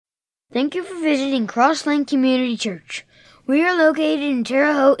Thank you for visiting Crosslink Community Church. We are located in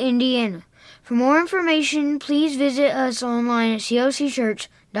Terre Haute, Indiana. For more information, please visit us online at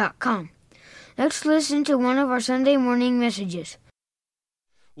cocchurch.com. Let's listen to one of our Sunday morning messages.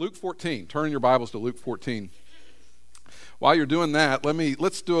 Luke 14. Turn your Bibles to Luke 14. While you're doing that,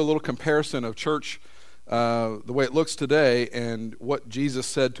 let's do a little comparison of church, the way it looks today, and what Jesus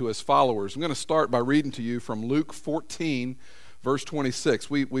said to his followers. I'm going to start by reading to you from Luke 14, verse 26.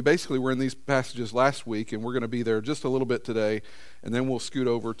 We basically were in these passages last week, and we're going to be there just a little bit today, and then we'll scoot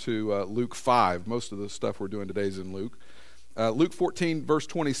over to Luke 5. Most of the stuff we're doing today is in Luke. Luke 14, verse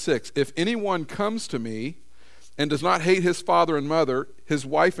 26. If anyone comes to me and does not hate his father and mother, his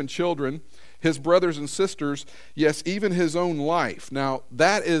wife and children, his brothers and sisters, yes, even his own life. Now,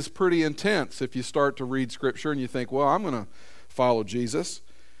 that is pretty intense if you start to read Scripture and you think, well, I'm going to follow Jesus.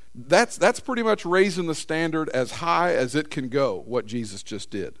 That's pretty much raising the standard as high as it can go, what Jesus just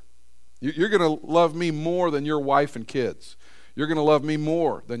did. You're going to love me more than your wife and kids. You're going to love me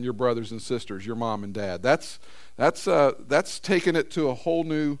more than your brothers and sisters, your mom and dad. That's taking it to a whole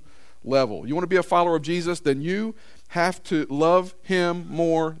new level. You want to be a follower of Jesus? Then you have to love him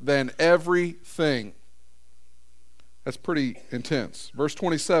more than everything. That's pretty intense. Verse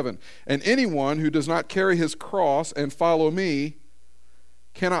 27, and anyone who does not carry his cross and follow me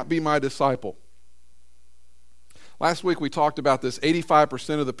cannot be my disciple. Last week we talked about this.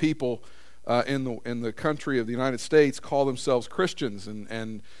 85% of the people in the country of the United States call themselves Christians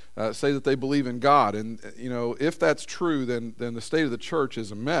and say that they believe in God. And if that's true, then the state of the church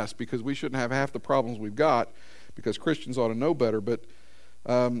is a mess, because we shouldn't have half the problems we've got, because Christians ought to know better. But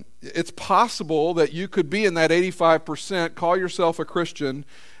it's possible that you could be in that 85%, call yourself a Christian,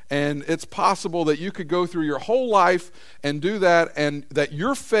 and it's possible that you could go through your whole life and do that, and that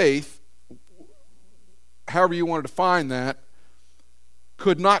your faith, however you want to define that,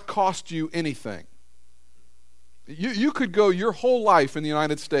 could not cost you anything. You could go your whole life in the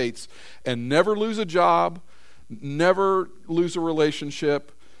United States and never lose a job, never lose a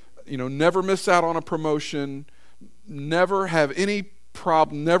relationship, never miss out on a promotion, never have any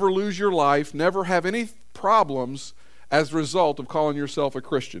problem, never lose your life, never have any problems as a result of calling yourself a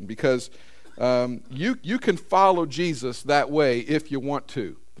Christian, because you can follow Jesus that way if you want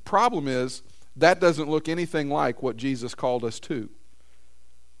to. The problem is that doesn't look anything like what Jesus called us to.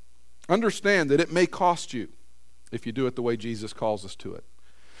 Understand that it may cost you if you do it the way Jesus calls us to it.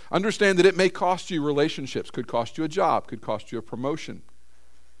 Understand that it may cost you relationships, could cost you a job, could cost you a promotion,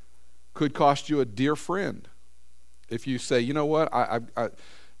 could cost you a dear friend. If you say, you know what,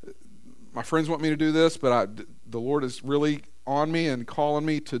 my friends want me to do this, but the Lord is really on me and calling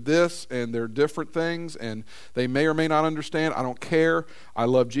me to this, and they're different things, and they may or may not understand. I don't care. I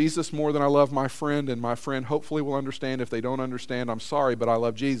love Jesus more than I love my friend, and my friend hopefully will understand. If they don't understand, I'm sorry, but I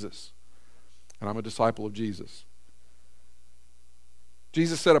love Jesus, and I'm a disciple of Jesus.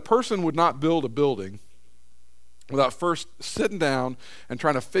 Jesus said a person would not build a building without first sitting down and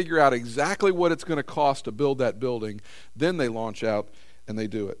trying to figure out exactly what it's going to cost to build that building. Then they launch out and they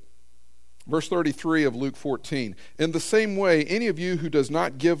do it. Verse 33 of Luke 14. In the same way, any of you who does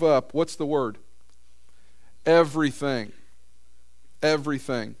not give up, what's the word? Everything.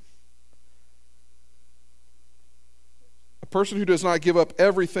 Everything. A person who does not give up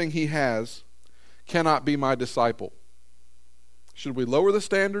everything he has cannot be my disciple. Should we lower the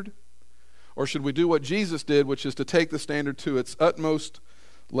standard? Or should we do what Jesus did, which is to take the standard to its utmost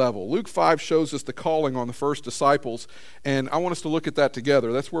level? Luke 5 shows us the calling on the first disciples, and I want us to look at that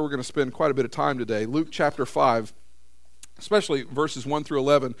together. That's where we're going to spend quite a bit of time today. Luke chapter 5, especially verses 1 through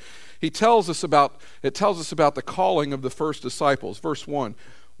 11, it tells us about the calling of the first disciples. Verse 1,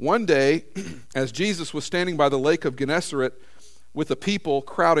 one day, as Jesus was standing by the lake of Gennesaret with the people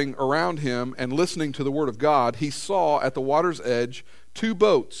crowding around him and listening to the word of God, he saw at the water's edge 2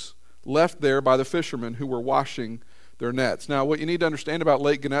 boats left there by the fishermen who were washing their nets. Now, what you need to understand about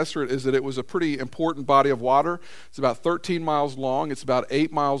Lake Gennesaret is that it was a pretty important body of water. It's about 13 miles long. It's about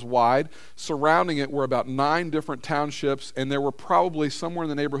 8 miles wide. Surrounding it were about 9 different townships, and there were probably somewhere in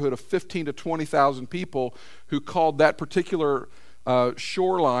the neighborhood of 15 to 20,000 people who called that particular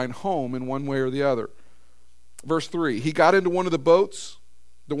shoreline home in one way or the other. Verse 3, he got into one of the boats,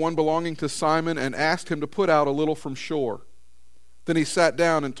 the one belonging to Simon, and asked him to put out a little from shore. Then he sat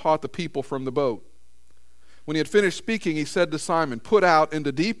down and taught the people from the boat. When he had finished speaking, he said to Simon, put out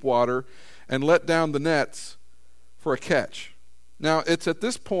into deep water and let down the nets for a catch. Now, it's at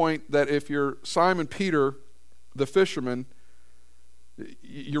this point that if you're Simon Peter, the fisherman,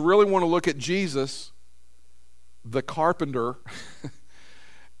 you really want to look at Jesus, the carpenter,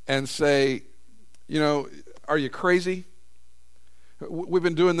 and say, are you crazy? We've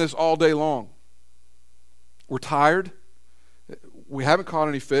been doing this all day long. We're tired. We haven't caught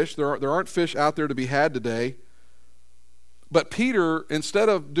any fish. There aren't fish out there to be had today. But Peter, instead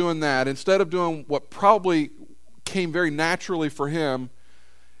of doing that, instead of doing what probably came very naturally for him,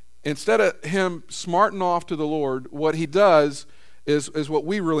 instead of him smarting off to the Lord, what he does is what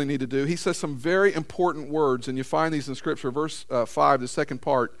we really need to do. He says some very important words, and you find these in Scripture. Verse 5, the second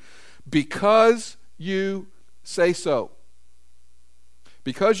part, because you say so.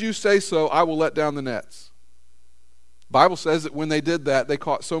 Because you say so, I will let down the nets. The Bible says that when they did that, they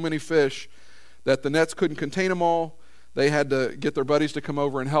caught so many fish that the nets couldn't contain them all. They had to get their buddies to come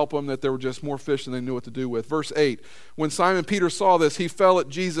over and help them, that there were just more fish than they knew what to do with. Verse 8, when Simon Peter saw this, he fell at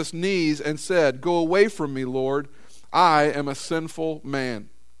Jesus' knees and said, "Go away from me, Lord. I am a sinful man."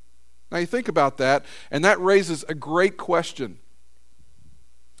 Now you think about that, and that raises a great question.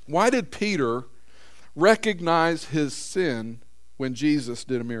 Why did Peter recognize his sin when Jesus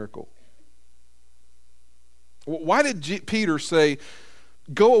did a miracle? Why did Peter say,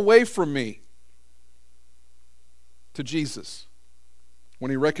 "Go away from me," to Jesus when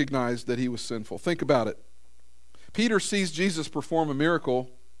he recognized that he was sinful? Think about it. Peter sees Jesus perform a miracle.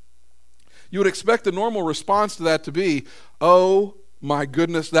 You would expect the normal response to that to be, "Oh my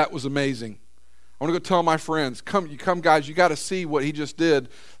goodness, that was amazing. I want to go tell my friends. Come guys, you got to see what he just did.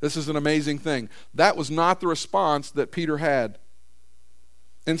 This is an amazing thing." That was not the response that Peter had.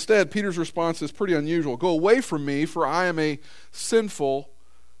 Instead, Peter's response is pretty unusual. "Go away from me, for I am a sinful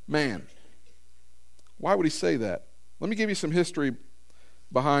man." Why would he say that? Let me give you some history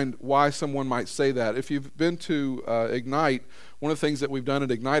behind why someone might say that. If you've been to Ignite, one of the things that we've done at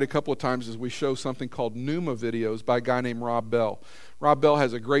Ignite a couple of times is we show something called Pneuma videos by a guy named Rob Bell. Rob Bell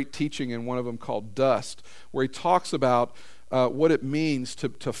has a great teaching in one of them called Dust, where he talks about what it means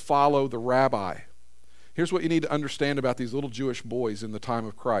to follow the rabbi. Here's what you need to understand about these little Jewish boys in the time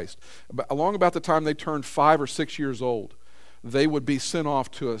of Christ. Along about the time they turned 5 or 6 years old, they would be sent off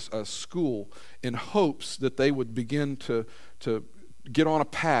to a school in hopes that they would begin to get on a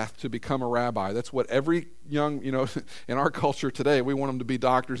path to become a rabbi. That's what every young, in our culture today, we want them to be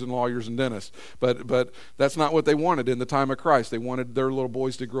doctors and lawyers and dentists. But that's not what they wanted in the time of Christ. They wanted their little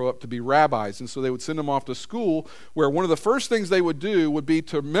boys to grow up to be rabbis. And so they would send them off to school where one of the first things they would do would be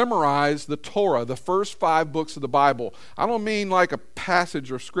to memorize the Torah, the first 5 books of the Bible. I don't mean like a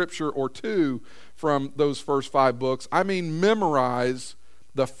passage or scripture or two from those first 5 books. I mean memorize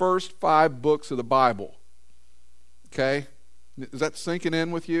the first 5 books of the Bible. Okay? Is that sinking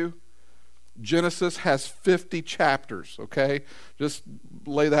in with you? Genesis has 50 chapters, okay? Just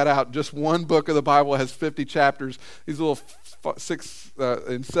lay that out. Just one book of the Bible has 50 chapters. These little 6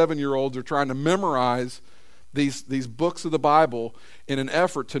 and 7-year-olds are trying to memorize these books of the Bible in an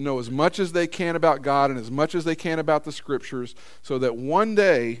effort to know as much as they can about God and as much as they can about the Scriptures, so that one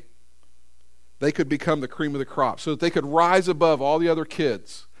day they could become the cream of the crop, so that they could rise above all the other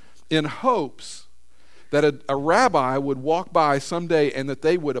kids in hopes that a rabbi would walk by someday and that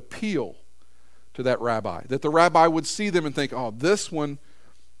they would appeal to that rabbi. That the rabbi would see them and think, "Oh, this one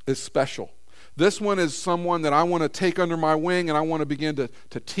is special. This one is someone that I want to take under my wing and I want to begin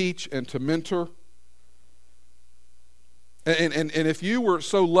to teach and to mentor." And if you were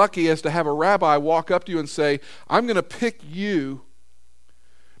so lucky as to have a rabbi walk up to you and say, "I'm going to pick you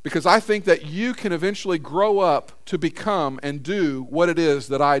because I think that you can eventually grow up to become and do what it is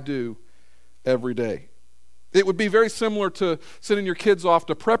that I do every day." It would be very similar to sending your kids off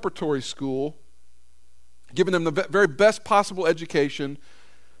to preparatory school, giving them the very best possible education.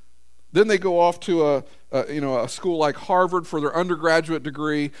 Then they go off to a school like Harvard for their undergraduate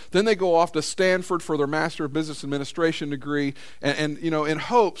degree. Then they go off to Stanford for their Master of Business Administration degree, and in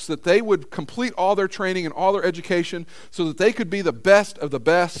hopes that they would complete all their training and all their education so that they could be the best of the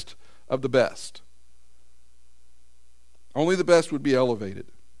best of the best. Only the best would be elevated.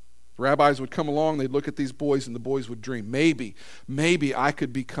 Rabbis would come along, they'd look at these boys, and the boys would dream, maybe I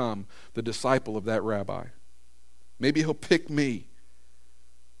could become the disciple of that rabbi. Maybe he'll pick me.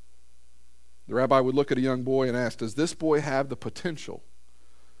 The rabbi would look at a young boy and ask, "Does this boy have the potential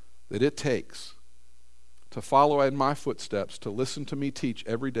that it takes to follow in my footsteps, to listen to me teach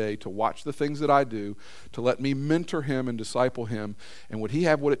every day, to watch the things that I do, to let me mentor him and disciple him, and would he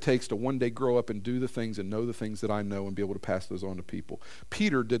have what it takes to one day grow up and do the things and know the things that I know and be able to pass those on to people?"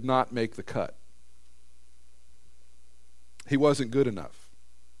 Peter did not make the cut. He wasn't good enough.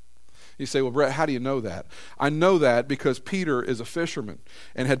 You say, "Well, Brett, how do you know that?" I know that because Peter is a fisherman.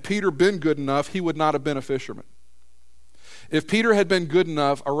 And had Peter been good enough, he would not have been a fisherman. If Peter had been good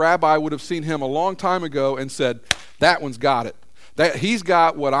enough, a rabbi would have seen him a long time ago and said, "That one's got it. He's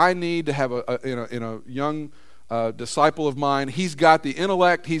got what I need to have in a young disciple of mine. He's got the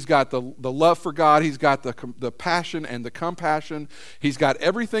intellect. He's got the love for God. He's got the passion and the compassion. He's got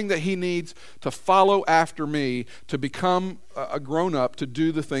everything that he needs to follow after me, to become a grown-up, to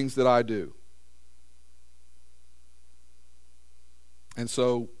do the things that I do. And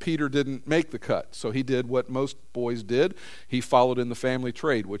so Peter didn't make the cut. So he did what most boys did. He followed in the family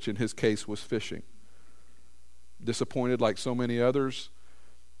trade, which in his case was fishing. Disappointed like so many others,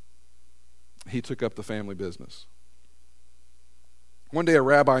 he took up the family business. One day a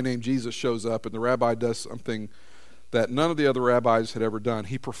rabbi named Jesus shows up, and the rabbi does something that none of the other rabbis had ever done.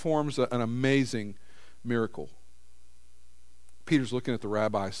 He performs an amazing miracle. Peter's looking at the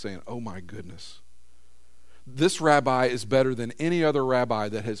rabbi saying, "Oh my goodness. This rabbi is better than any other rabbi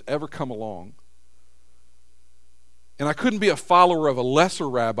that has ever come along. And I couldn't be a follower of a lesser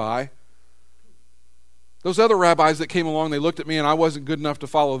rabbi. Those other rabbis that came along, they looked at me and I wasn't good enough to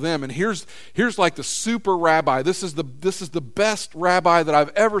follow them. And here's like the super rabbi. This is the best rabbi that I've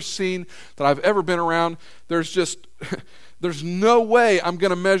ever seen, that I've ever been around. There's no way I'm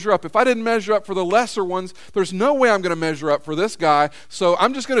going to measure up. If I didn't measure up for the lesser ones, there's no way I'm going to measure up for this guy. So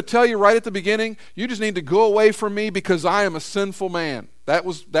I'm just going to tell you right at the beginning, you just need to go away from me because I am a sinful man." That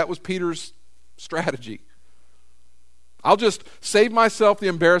was Peter's strategy. I'll just save myself the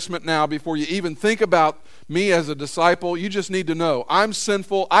embarrassment now before you even think about me as a disciple. You just need to know I'm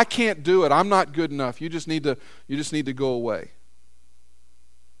sinful. I can't do it. I'm not good enough. You just need to go away.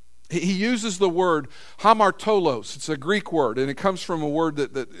 He uses the word hamartolos. It's a Greek word, and it comes from a word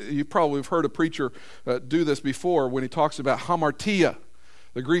that you probably have heard a preacher do this before when he talks about hamartia.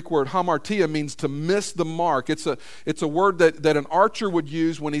 The Greek word hamartia means to miss the mark. It's a word that an archer would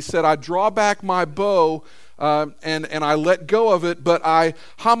use when he said, "I draw back my bow and I let go of it, but I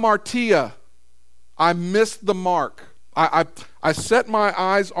hamartia, I missed the mark. I set my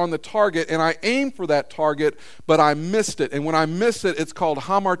eyes on the target and I aimed for that target, but I missed it. And when I miss it, it's called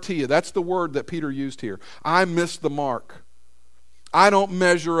hamartia." That's the word that Peter used here. I missed the mark. I don't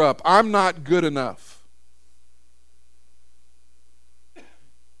measure up. I'm not good enough.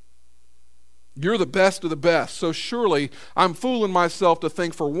 You're the best of the best. So surely I'm fooling myself to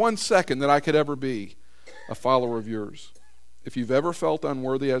think for 1 second that I could ever be a follower of yours. If you've ever felt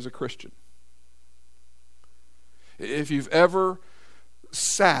unworthy as a Christian, if you've ever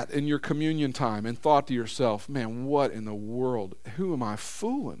sat in your communion time and thought to yourself, "Man, what in the world? Who am I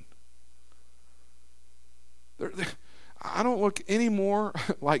fooling? I don't look any more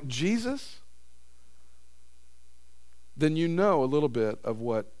like Jesus," then you know a little bit of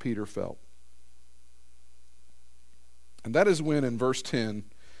what Peter felt. And that is when in verse 10,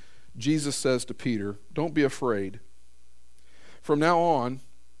 Jesus says to Peter, "Don't be afraid. From now on,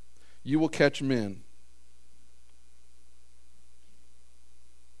 you will catch men."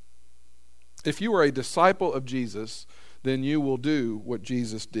 If you are a disciple of Jesus, then you will do what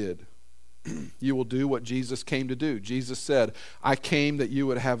Jesus did. You will do what Jesus came to do. Jesus said, "I came that you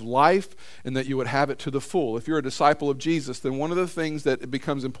would have life and that you would have it to the full." If you're a disciple of Jesus, then one of the things that it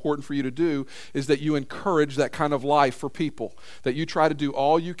becomes important for you to do is that you encourage that kind of life for people. That you try to do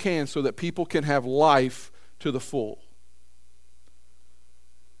all you can so that people can have life to the full.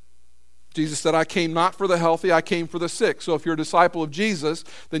 Jesus said, "I came not for the healthy, I came for the sick." So if you're a disciple of Jesus,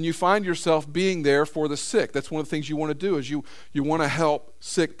 then you find yourself being there for the sick. That's one of the things you want to do, is you want to help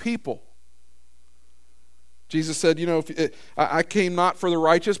sick people. Jesus said, "I came not for the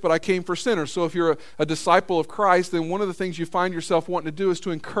righteous, but I came for sinners." So if you're a disciple of Christ, then one of the things you find yourself wanting to do is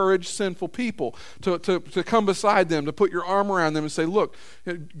to encourage sinful people, to come beside them, to put your arm around them and say, "Look,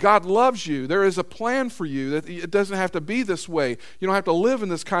 God loves you. There is a plan for you. That it doesn't have to be this way. You don't have to live in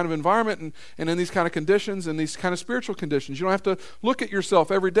this kind of environment and in these kind of conditions and these kind of spiritual conditions. You don't have to look at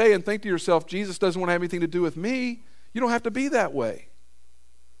yourself every day and think to yourself, 'Jesus doesn't want to have anything to do with me.' You don't have to be that way."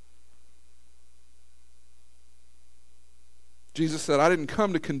 Jesus said, "I didn't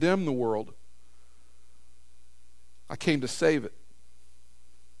come to condemn the world. I came to save it."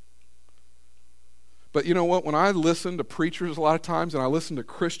 But you know what? When I listen to preachers a lot of times and I listen to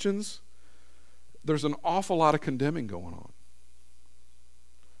Christians, there's an awful lot of condemning going on.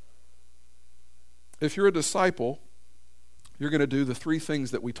 If you're a disciple, you're going to do the 3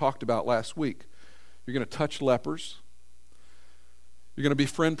 things that we talked about last week. You're going to touch lepers, you're going to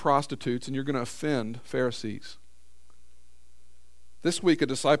befriend prostitutes, and you're going to offend Pharisees. This week, a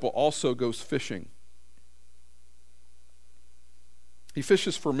disciple also goes fishing. He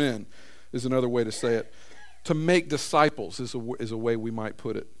fishes for men, is another way to say it. To make disciples is a way we might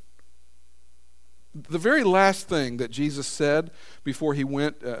put it. The very last thing that Jesus said before he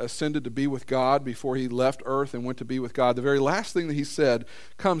went, ascended to be with God, before he left earth and went to be with God, the very last thing that he said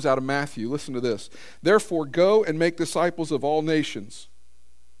comes out of Matthew. Listen to this. Therefore, go and make disciples of all nations,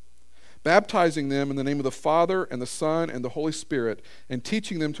 baptizing them in the name of the Father and the Son and the Holy Spirit, and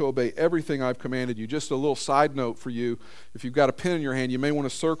teaching them to obey everything I've commanded you. Just a little side note for you. If you've got a pen in your hand, you may want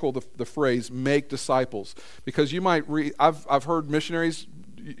to circle the phrase, make disciples. Because you might read, I've heard missionaries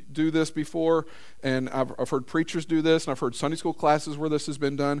do this before, and I've heard preachers do this, and I've heard Sunday school classes where this has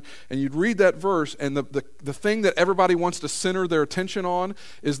been done, and you'd read that verse, and the thing that everybody wants to center their attention on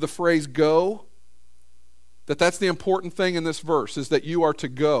is the phrase go. That's the important thing in this verse, is that you are to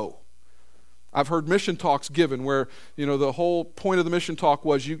go. I've heard mission talks given where, the whole point of the mission talk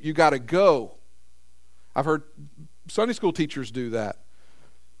was you got to go. I've heard Sunday school teachers do that.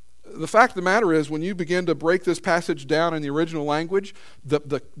 The fact of the matter is, when you begin to break this passage down in the original language,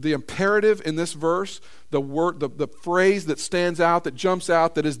 the imperative in this verse, the phrase that stands out, that jumps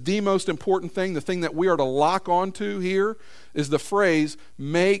out, that is the most important thing, the thing that we are to lock onto here, is the phrase,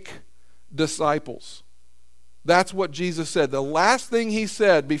 make disciples. That's what Jesus said. The last thing he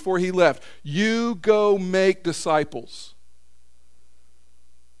said before he left, you go make disciples.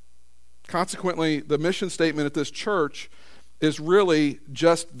 Consequently, the mission statement at this church is really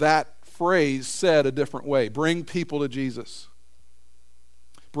just that phrase said a different way. Bring people to Jesus.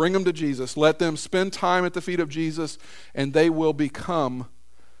 Bring them to Jesus. Let them spend time at the feet of Jesus, and they will become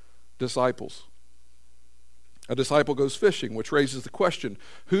disciples. A disciple goes fishing, which raises the question,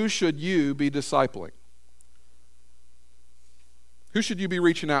 who should you be discipling? Who should you be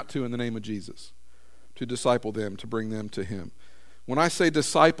reaching out to in the name of Jesus to disciple them, to bring them to him? When I say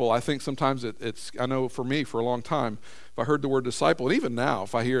disciple, I think sometimes I know for me, for a long time, if I heard the word disciple, and even now,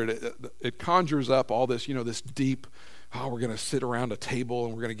 if I hear it, it conjures up all this, this deep, we're going to sit around a table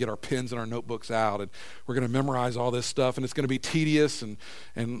and we're going to get our pens and our notebooks out and we're going to memorize all this stuff and it's going to be tedious and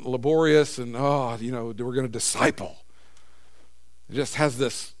laborious and, we're going to disciple. It just has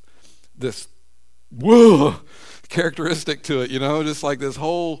this whoa characteristic to it, just like this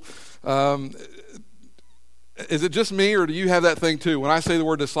whole... Is it just me, or do you have that thing too? When I say the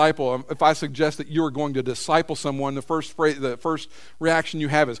word disciple, if I suggest that you are going to disciple someone, the first reaction you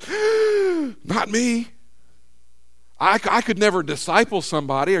have is, not me. I could never disciple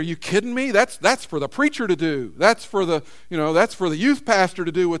somebody. Are you kidding me? That's for the preacher to do. That's for the youth pastor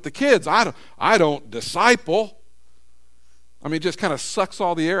to do with the kids. I don't disciple. I mean, it just kind of sucks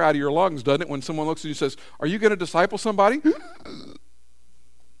all the air out of your lungs, doesn't it? When someone looks at you and says, "Are you going to disciple somebody?"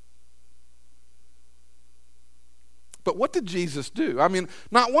 But what did Jesus do? I mean,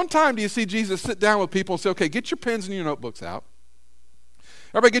 not one time do you see Jesus sit down with people and say, okay, get your pens and your notebooks out.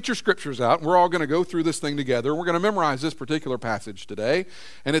 Everybody get your scriptures out. We're all going to go through this thing together. We're going to memorize this particular passage today.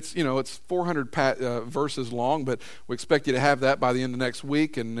 And it's 400 verses long, but we expect you to have that by the end of next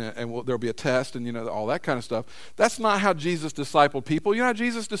week, and there'll be a test and, all that kind of stuff. That's not how Jesus discipled people. You know how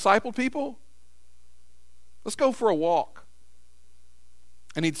Jesus discipled people? Let's go for a walk.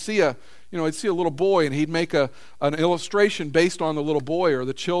 And he'd see a little boy, and he'd make an illustration based on the little boy or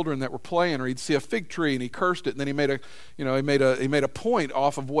the children that were playing, or he'd see a fig tree and he cursed it, and then he made a point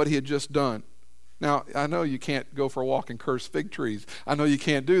off of what he had just done. Now, I know you can't go for a walk and curse fig trees. I know you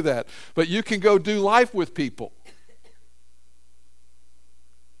can't do that, but you can go do life with people.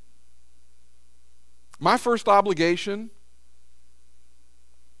 My first obligation.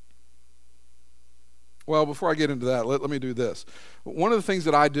 Well, before I get into that, let me do this. One of the things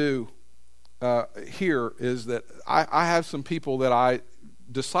that I do here is that I have some people that I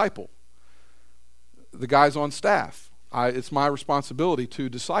disciple. The guys on staff. It's my responsibility to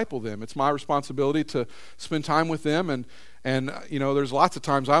disciple them. It's my responsibility to spend time with them, and there's lots of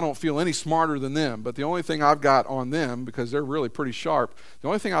times I don't feel any smarter than them, but the only thing I've got on them, because they're really pretty sharp, the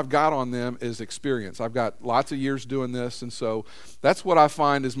only thing I've got on them is experience. I've got lots of years doing this, and so that's what I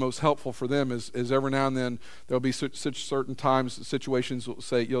find is most helpful for them is every now and then there'll be such certain times, situations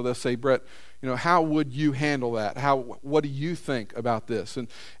they'll say, Brett, how would you handle that? What do you think about this? And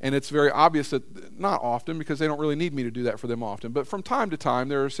it's very obvious that, not often, because they don't really need me to do that for them often, but from time to time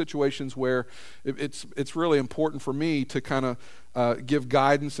there are situations where it's really important for me to kind of give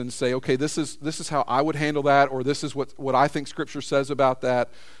guidance and say, okay, this is how I would handle that, or this is what I think Scripture says about that.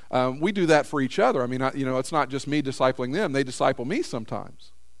 We do that for each other. I mean, it's not just me discipling them; they disciple me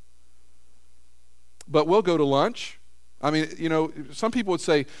sometimes. But we'll go to lunch. I mean, some people would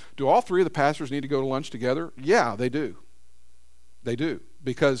say, do all three of the pastors need to go to lunch together? Yeah, they do. They do,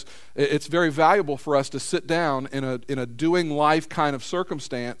 because it's very valuable for us to sit down in a doing life kind of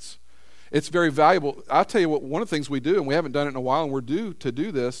circumstance It's very valuable. I'll tell you what, one of the things we do, and we haven't done it in a while, and we're due to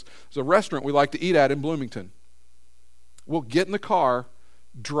do this, is a restaurant we like to eat at in Bloomington. We'll get in the car,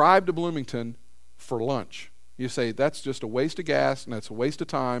 drive to Bloomington for lunch. You say, that's just a waste of gas and that's a waste of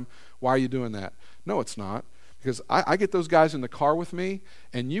time. Why are you doing that? No, it's not. Because I get those guys in the car with me,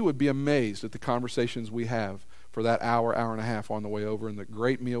 and you would be amazed at the conversations we have for that hour and a half on the way over, and the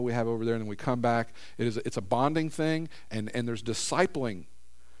great meal we have over there, and then we come back. It's a bonding thing, and there's discipling.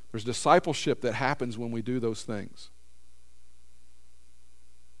 There's discipleship that happens when we do those things.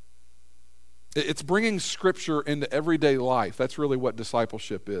 It's bringing Scripture into everyday life. That's really what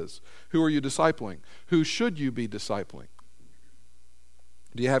discipleship is. Who are you discipling? Who should you be discipling?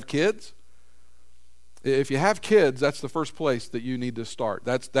 Do you have kids? If you have kids, that's the first place that you need to start.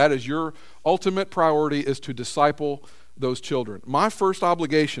 That is your ultimate priority, is to disciple those children. My first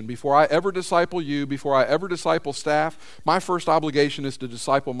obligation, before I ever disciple you, before I ever disciple staff, my first obligation is to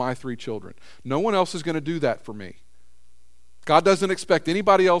disciple my 3 children. No one else is going to do that for me. God doesn't expect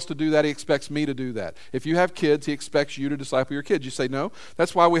anybody else to do that. He expects me to do that. If you have kids, he expects you to disciple your kids. You say, no,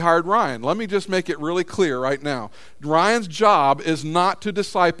 that's why we hired Ryan. Let me just make it really clear right now. Ryan's job is not to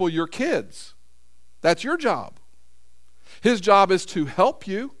disciple your kids. That's your job. His job is to help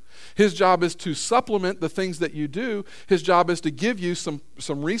you. His job is to supplement the things that you do. His job is to give you some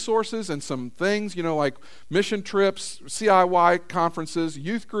resources and some things, like mission trips, CIY conferences,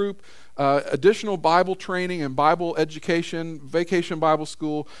 youth group, additional Bible training and Bible education, vacation Bible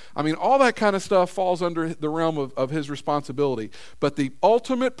school. I mean, all that kind of stuff falls under the realm of his responsibility. But the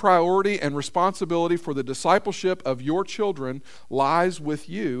ultimate priority and responsibility for the discipleship of your children lies with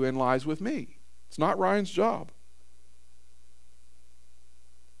you and lies with me. It's not Ryan's job.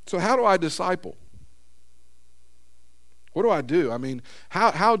 So how do I disciple? What do I do? I mean,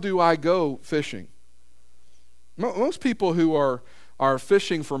 how do I go fishing? Most people who are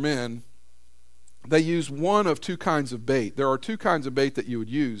fishing for men, they use one of 2 kinds of bait. There are 2 kinds of bait that you would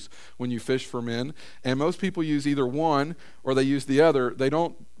use when you fish for men, and most people use either one or they use the other. They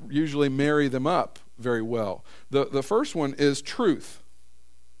don't usually marry them up very well. The first one is truth.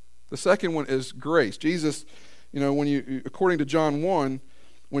 The second one is grace. Jesus, according to John 1,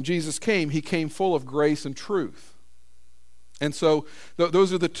 when Jesus came, he came full of grace and truth. And so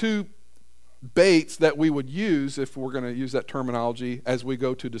those are the 2 baits that we would use, if we're going to use that terminology, as we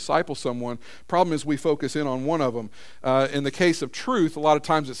go to disciple someone. Problem is we focus in on one of them. In the case of truth, a lot of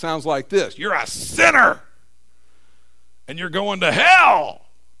times it sounds like this: you're a sinner and you're going to hell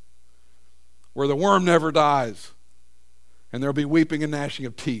where the worm never dies and there'll be weeping and gnashing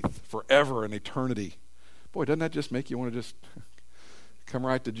of teeth forever and eternity. Boy, doesn't that just make you want to just come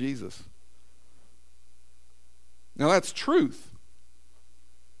right to Jesus? Now that's truth,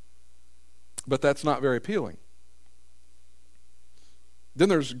 but that's not very appealing. Then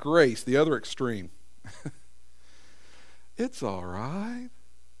there's grace, the other extreme. It's all right.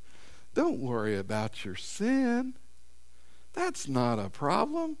 Don't worry about your sin. That's not a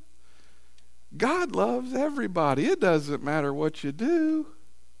problem. God loves everybody. It doesn't matter what you do.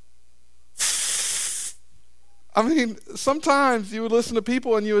 I mean, sometimes you would listen to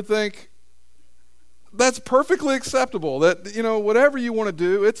people and you would think, that's perfectly acceptable. That, whatever you want to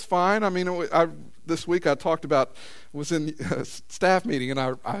do, it's fine. I mean, this week I was in a staff meeting, and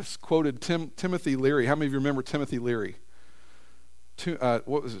I quoted Timothy Leary. How many of you remember Timothy Leary? What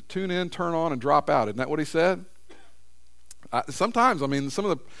was it? Tune in, turn on, and drop out. Isn't that what he said? Sometimes, some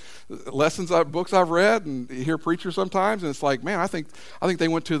of the books I've read, and you hear preachers sometimes, and it's like, man, I think they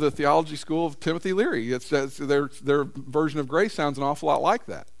went to the theology school of Timothy Leary. It's their version of grace sounds an awful lot like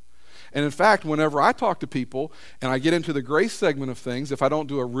that. And in fact, whenever I talk to people and I get into the grace segment of things, if I don't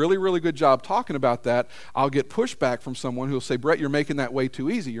do a really, really good job talking about that, I'll get pushback from someone who will say, Brett, you're making that way too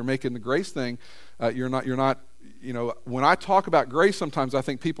easy. You're making the grace thing. You're not. When I talk about grace, sometimes I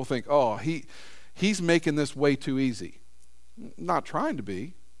think people think, oh, he's making this way too easy. Not trying to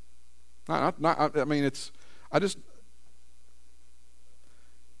be. What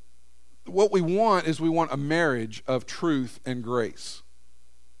we want is a marriage of truth and grace.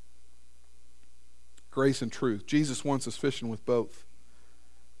 Grace and truth. Jesus wants us fishing with both.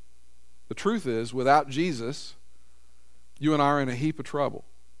 The truth is, without Jesus, you and I are in a heap of trouble.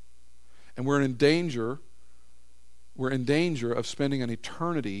 And we're in danger of spending an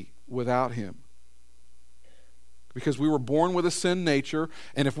eternity without him. Because we were born with a sin nature,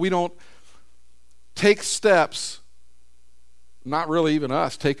 and if we don't take steps, not really even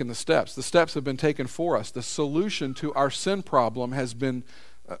us taking the steps have been taken for us. The solution to our sin problem has been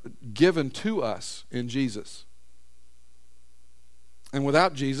given to us in Jesus. And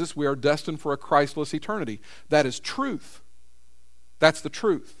without Jesus, we are destined for a Christless eternity. That is truth. That's the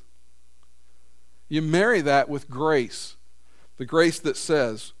truth. You marry that with grace. The grace that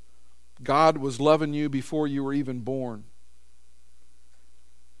says, God was loving you before you were even born.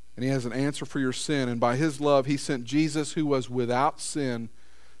 And he has an answer for your sin. And by his love, he sent Jesus, who was without sin,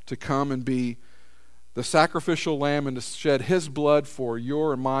 to come and be the sacrificial lamb and to shed his blood for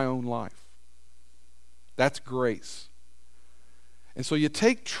your and my own life. That's grace. And so you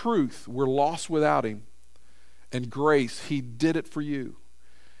take truth, we're lost without him, and grace, he did it for you.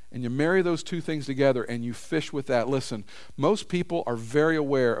 And you marry those two things together and you fish with that. Listen, most people are very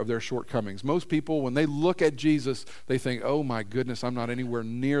aware of their shortcomings. Most people, when they look at Jesus, they think, oh my goodness, I'm not anywhere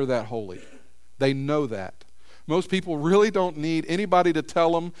near that holy. They know that. Most people really don't need anybody to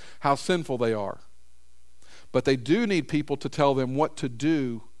tell them how sinful they are. But they do need people to tell them what to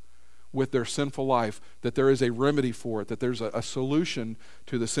do with their sinful life, that there is a remedy for it, that there's a solution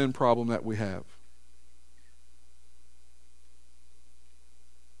to the sin problem that we have.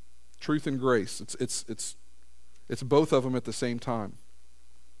 Truth and grace. It's both of them at the same time.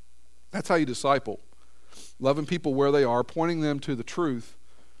 That's how you disciple. Loving people where they are, pointing them to the truth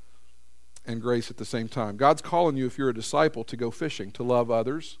and grace at the same time. God's calling you, if you're a disciple, to go fishing, to love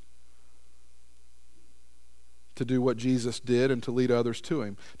others, to do what Jesus did, and to lead others to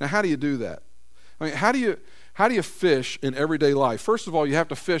him. Now, how do you do that? I mean, how do you fish in everyday life? First of all, you have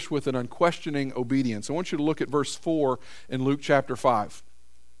to fish with an unquestioning obedience. I want you to look at verse 4 in Luke chapter 5.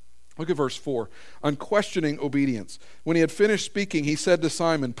 Look at verse 4. Unquestioning obedience. When he had finished speaking, he said to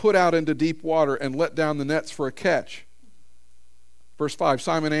Simon, put out into deep water and let down the nets for a catch. Verse 5,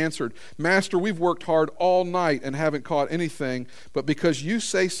 Simon answered, Master, we've worked hard all night and haven't caught anything, but because you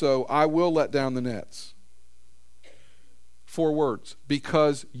say so, I will let down the nets. 4 words.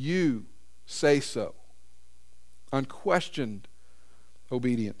 Because you say so. Unquestioned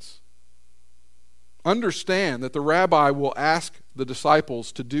obedience. Understand that the rabbi will ask the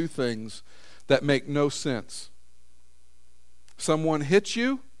disciples to do things that make no sense. Someone hits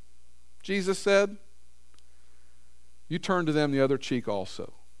you, Jesus said, you turn to them the other cheek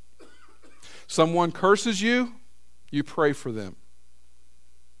also. Someone curses you, you pray for them.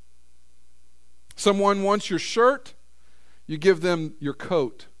 Someone wants your shirt, you give them your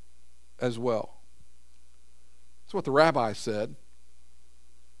coat as well. That's what the rabbi said.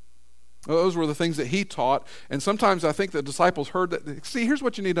 Those were the things that he taught. And sometimes I think the disciples heard that. See, here's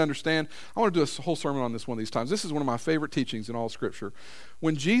what you need to understand. I want to do a whole sermon on this one of these times. This is one of my favorite teachings in all of Scripture.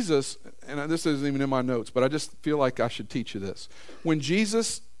 When Jesus, and this isn't even in my notes, but I just feel like I should teach you this. When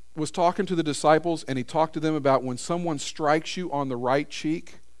Jesus was talking to the disciples and he talked to them about when someone strikes you on the right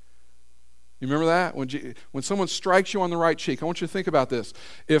cheek. You remember that? When someone strikes you on the right cheek, I want you to think about this.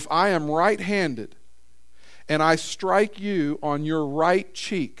 If I am right-handed and I strike you on your right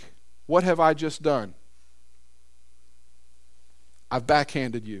cheek, what have I just done? I've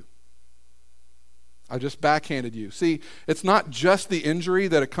backhanded you. I just backhanded you. See, it's not just the injury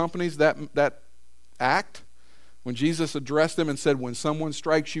that accompanies that act. When Jesus addressed them and said, when someone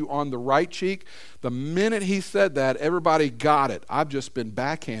strikes you on the right cheek, the minute he said that, everybody got it. I've just been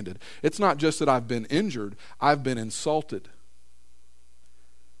backhanded. It's not just that I've been injured, I've been insulted.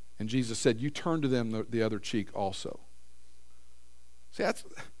 And Jesus said, you turn to them the other cheek also. See, that's...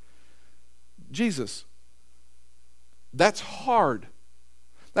 Jesus, that's hard.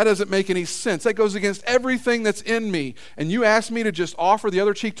 That doesn't make any sense. That goes against everything that's in me. And you ask me to just offer the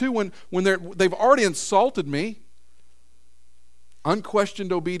other cheek too when they've already insulted me.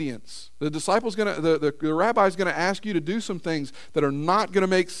 Unquestioned obedience. The rabbi's going to ask you to do some things that are not going to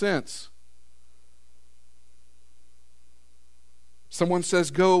make sense. Someone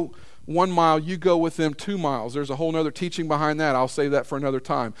says, go 1 mile, you go with them 2 miles. There's a whole other teaching behind that. I'll save that for another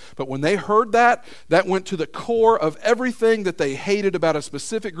time. But when they heard that went to the core of everything that they hated about a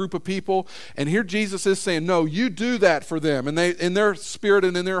specific group of people. And here Jesus is saying, no, you do that for them. And they, in their spirit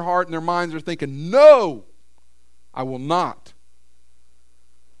and in their heart and their minds, are thinking, no, I will not.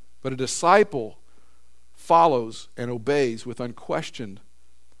 But a disciple follows and obeys with unquestioned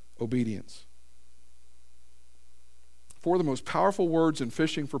obedience. 4 of the most powerful words in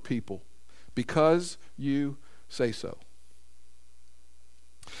fishing for people, because you say so.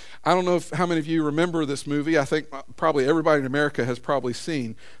 I don't know how many of you remember this movie. I think probably everybody in America has probably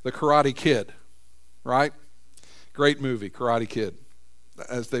seen The Karate Kid, right? Great movie, Karate Kid.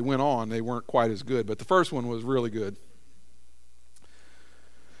 As they went on, they weren't quite as good, but the first one was really good.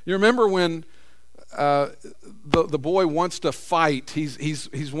 You remember when the boy wants to fight?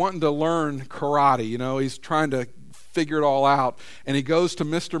 He's wanting to learn karate. You know, he's trying to figure it all out, and he goes to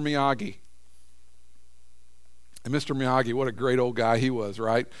Mr. Miyagi. And Mr. Miyagi, what a great old guy he was,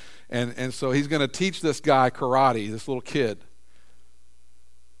 right? And so he's going to teach this guy karate, this little kid.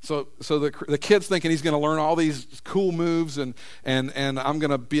 So the kid's thinking he's going to learn all these cool moves and I'm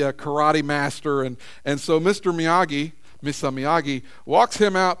going to be a karate master. And so Mr. Miyagi walks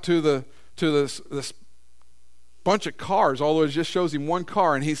him out to this bunch of cars, although it just shows him one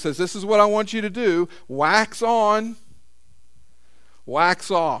car. And he says, this is what I want you to do. Wax on,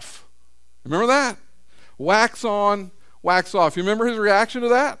 wax off. Remember that? Wax on, wax off. You remember his reaction to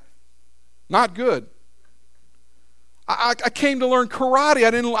that? Not good. I came to learn karate.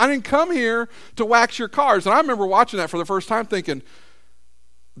 I didn't come here to wax your cars. And I remember watching that for the first time thinking,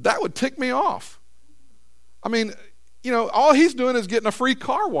 that would tick me off. I mean, all he's doing is getting a free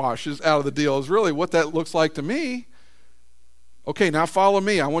car wash out of the deal is really what that looks like to me. Okay, now follow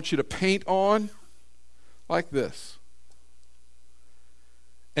me. I want you to paint on like this.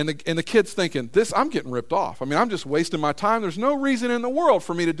 And the kid's thinking, I'm getting ripped off. I mean, I'm just wasting my time. There's no reason in the world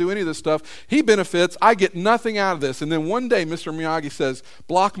for me to do any of this stuff. He benefits. I get nothing out of this. And then one day, Mr. Miyagi says,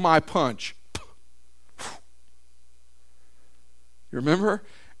 block my punch. You remember?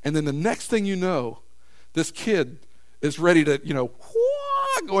 And then the next thing you know, this kid is ready to,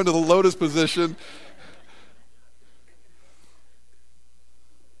 go into the lotus position.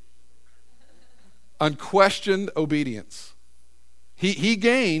 Unquestioned obedience. He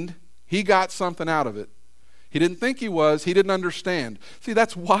got something out of it. He didn't think he didn't understand. See,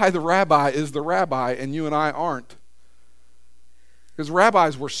 that's why the rabbi is the rabbi and you and I aren't. Because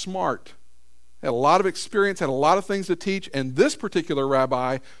rabbis were smart, had a lot of experience, had a lot of things to teach, and this particular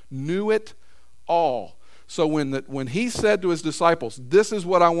rabbi knew it all. So when he said to his disciples, this is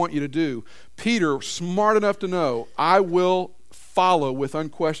what I want you to do, Peter, smart enough to know, I will follow with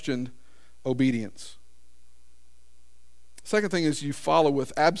unquestioned obedience. Second thing is you follow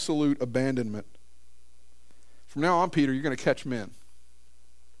with absolute abandonment. From now on, Peter, you're going to catch men.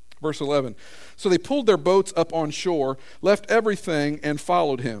 Verse 11. So they pulled their boats up on shore, left everything, and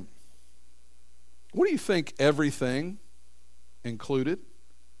followed him. What do you think everything included?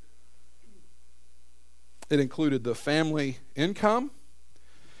 It included the family income,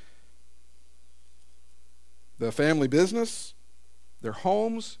 the family business, their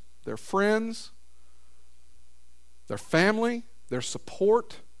homes, their friends, their family, their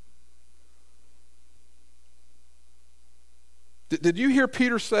support. Did you hear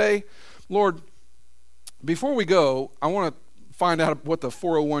Peter say, Lord, before we go, I want to find out what the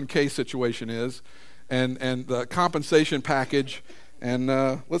 401k situation is and the compensation package. And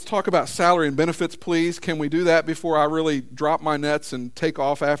let's talk about salary and benefits, please. Can we do that before I really drop my nets and take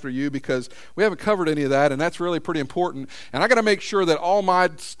off after you? Because we haven't covered any of that, and that's really pretty important. And I got to make sure that all my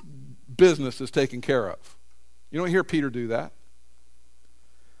business is taken care of. You don't hear Peter do that.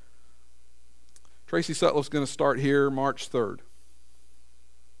 Tracy Sutliff's going to start here March 3rd.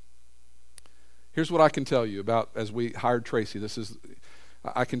 Here's what I can tell you about as we hired Tracy.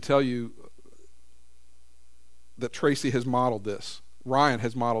 I can tell you that Tracy has modeled this. Ryan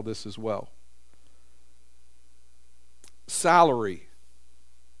has modeled this as well. Salary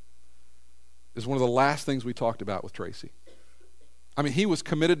is one of the last things we talked about with Tracy. I mean, he was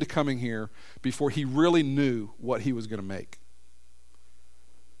committed to coming here before he really knew what he was going to make.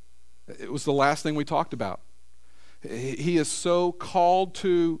 It was the last thing we talked about. He is so called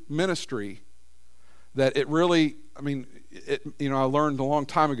to ministry that it really, I learned a long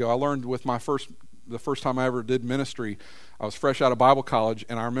time ago. I learned with the first time I ever did ministry, I was fresh out of Bible college,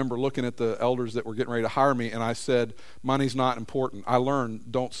 and I remember looking at the elders that were getting ready to hire me, and I said, money's not important. I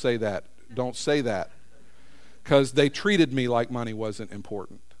learned, don't say that. Don't say that. Because they treated me like money wasn't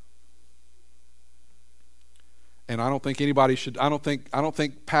important. And I don't think anybody should, I don't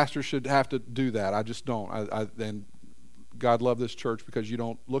think pastors should have to do that. I just don't. And God love this church because you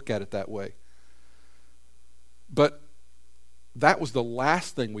don't look at it that way. But that was the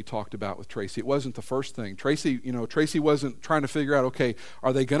last thing we talked about with Tracy. It wasn't the first thing. Tracy wasn't trying to figure out, okay,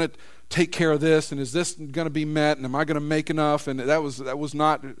 are they going to take care of this, and is this going to be met, and am I going to make enough? And that was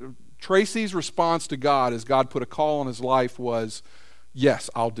not. Tracy's response to God as God put a call on his life was, yes,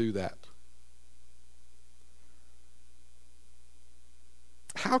 I'll do that.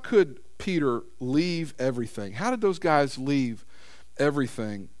 How could Peter leave everything? How did those guys leave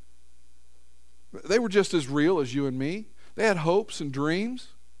everything? They were just as real as you and me. They had hopes and dreams.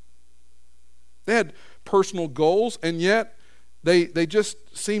 They had personal goals, and yet they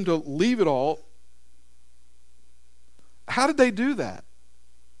just seemed to leave it all. How did they do that?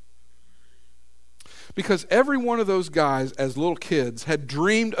 Because every one of those guys, as little kids, had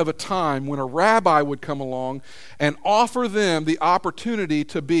dreamed of a time when a rabbi would come along and offer them the opportunity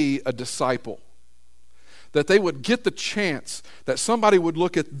to be a disciple. That they would get the chance that somebody would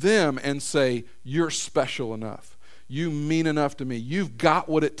look at them and say, you're special enough. You mean enough to me. You've got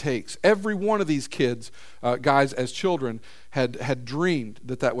what it takes. Every one of these kids, guys, as children, had dreamed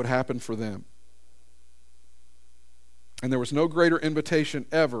that would happen for them. And there was no greater invitation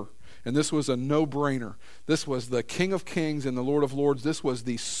ever. And this was a no-brainer. This was the King of Kings and the Lord of Lords. This was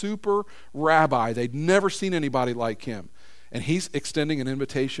the super rabbi. They'd never seen anybody like him. And he's extending an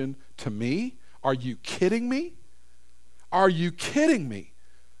invitation to me? Are you kidding me? Are you kidding me?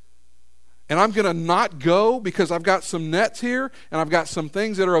 And I'm going to not go because I've got some nets here and I've got some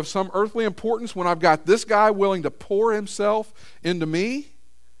things that are of some earthly importance when I've got this guy willing to pour himself into me?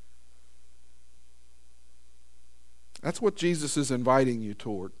 That's what Jesus is inviting you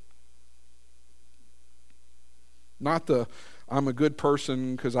toward. Not the, I'm a good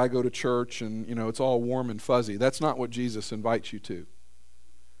person because I go to church and, it's all warm and fuzzy. That's not what Jesus invites you to.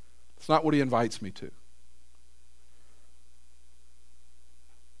 It's not what he invites me to.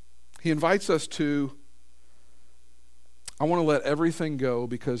 He invites us to, I want to let everything go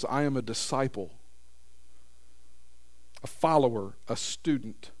because I am a disciple, a follower, a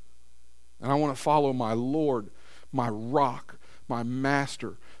student. And I want to follow my Lord, my rock, my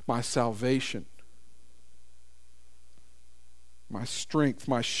master, my salvation, my strength,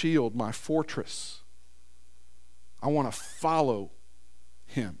 my shield, my fortress. I want to follow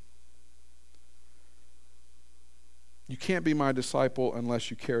him. You can't be my disciple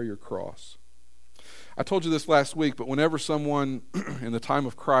unless you carry your cross. I told you this last week, but whenever someone in the time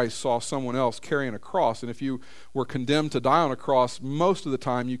of Christ saw someone else carrying a cross, and if you were condemned to die on a cross, most of the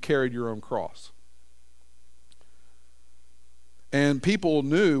time you carried your own cross. And people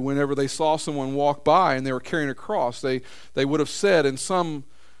knew whenever they saw someone walk by and they were carrying a cross, they would have said in some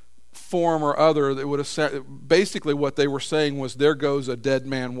form or other, they would have said, basically what they were saying was, there goes a dead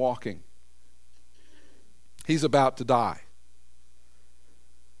man walking. He's about to die.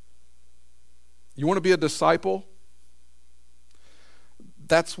 You want to be a disciple?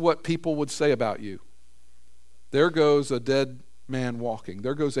 That's what people would say about you. There goes a dead man walking.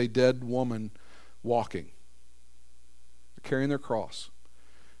 There goes a dead woman walking. They're carrying their cross,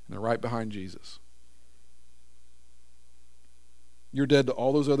 and they're right behind Jesus. You're dead to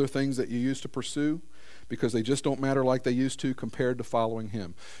all those other things that you used to pursue, because they just don't matter like they used to compared to following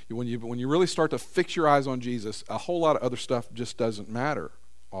him. When you really start to fix your eyes on Jesus, a whole lot of other stuff just doesn't matter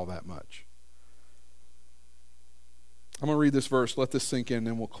all that much. I'm going to read this verse, let this sink in, and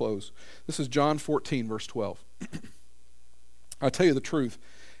then we'll close. This is John 14, verse 12. I tell you the truth,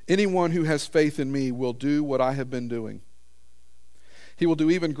 anyone who has faith in me will do what I have been doing. He will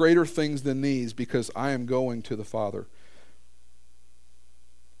do even greater things than these, because I am going to the Father.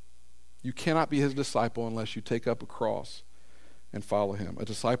 You cannot be his disciple unless you take up a cross and follow him. A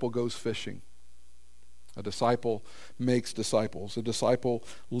disciple goes fishing. A disciple makes disciples. A disciple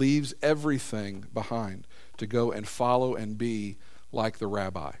leaves everything behind to go and follow and be like the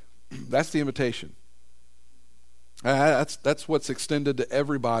rabbi. That's the invitation. That's what's extended to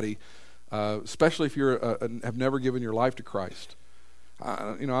everybody, especially if you have never given your life to Christ.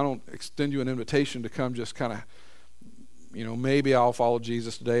 I don't extend you an invitation to come just kind of, maybe I'll follow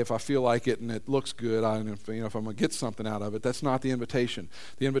Jesus today if I feel like it and it looks good. If I'm going to get something out of it. That's not the invitation.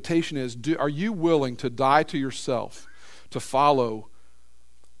 The invitation is, are you willing to die to yourself to follow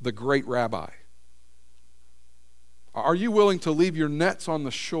the great rabbi? Are you willing to leave your nets on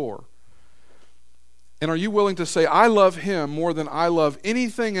the shore? And are you willing to say, I love him more than I love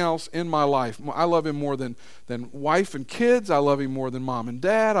anything else in my life? I love him more than wife and kids. I love him more than mom and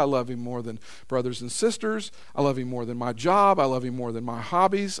dad. I love him more than brothers and sisters. I love him more than my job. I love him more than my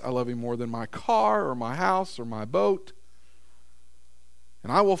hobbies. I love him more than my car or my house or my boat.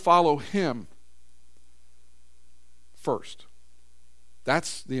 And I will follow him first.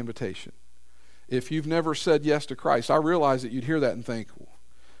 That's the invitation. If you've never said yes to Christ, I realize that you'd hear that and think,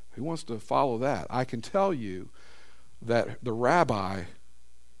 who wants to follow that? I can tell you that the rabbi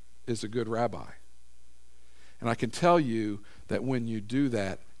is a good rabbi. And I can tell you that when you do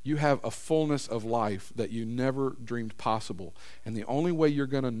that, you have a fullness of life that you never dreamed possible. And the only way you're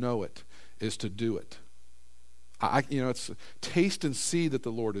going to know it is to do it. It's taste and see that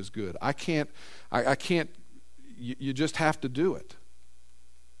the Lord is good. You just have to do it.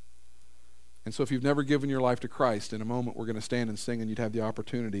 And so if you've never given your life to Christ, in a moment we're going to stand and sing and you'd have the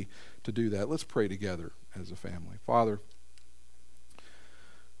opportunity to do that. Let's pray together as a family. Father,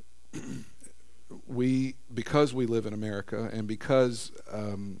 because we live in America and because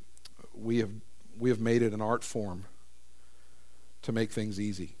we have made it an art form to make things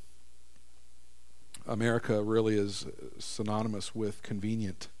easy. America really is synonymous with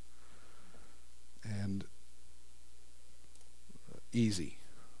convenient and easy.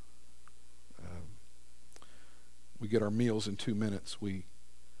 we get our meals in 2 minutes. We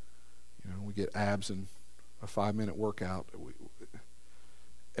get abs in a 5-minute workout.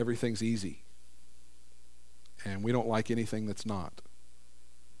 Everything's easy. And we don't like anything that's not.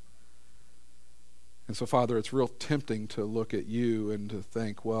 And so, Father, it's real tempting to look at you and to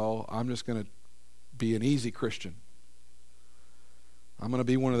think, well, I'm just going to be an easy Christian. I'm going to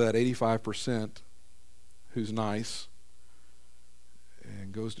be one of that 85% who's nice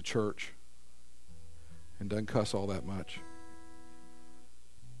and goes to church and doesn't cuss all that much.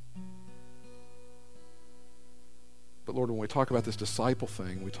 But Lord, when we talk about this disciple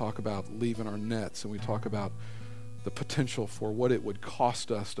thing, we talk about leaving our nets, and we talk about the potential for what it would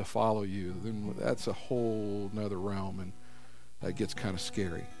cost us to follow you, then that's a whole nother realm, and that gets kind of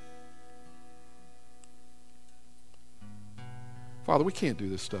scary. Father, we can't do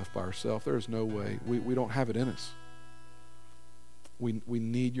this stuff by ourselves. There is no way. We don't have it in us. We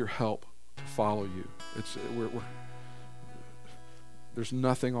need your help to follow you. There's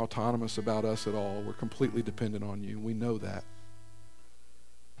nothing autonomous about us at all. We're completely dependent on you. We know that.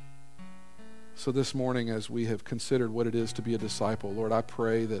 So this morning, as we have considered what it is to be a disciple, Lord, I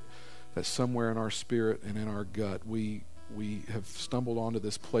pray that somewhere in our spirit and in our gut, we have stumbled onto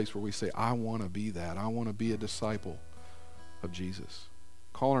this place where we say, I want to be that. I want to be a disciple of Jesus.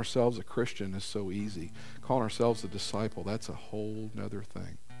 Calling ourselves a Christian is so easy. Calling ourselves a disciple, that's a whole nother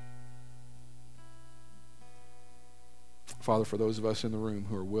thing. Father, for those of us in the room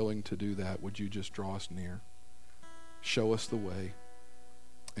who are willing to do that, would you just draw us near? Show us the way.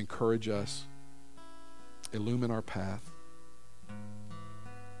 Encourage us. Illumine our path.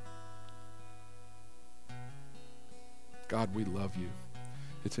 God, we love you.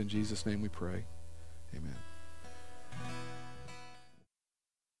 It's in Jesus' name we pray. Amen.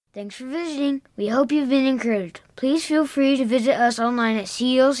 Thanks for visiting. We hope you've been encouraged. Please feel free to visit us online at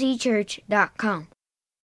clcchurch.com.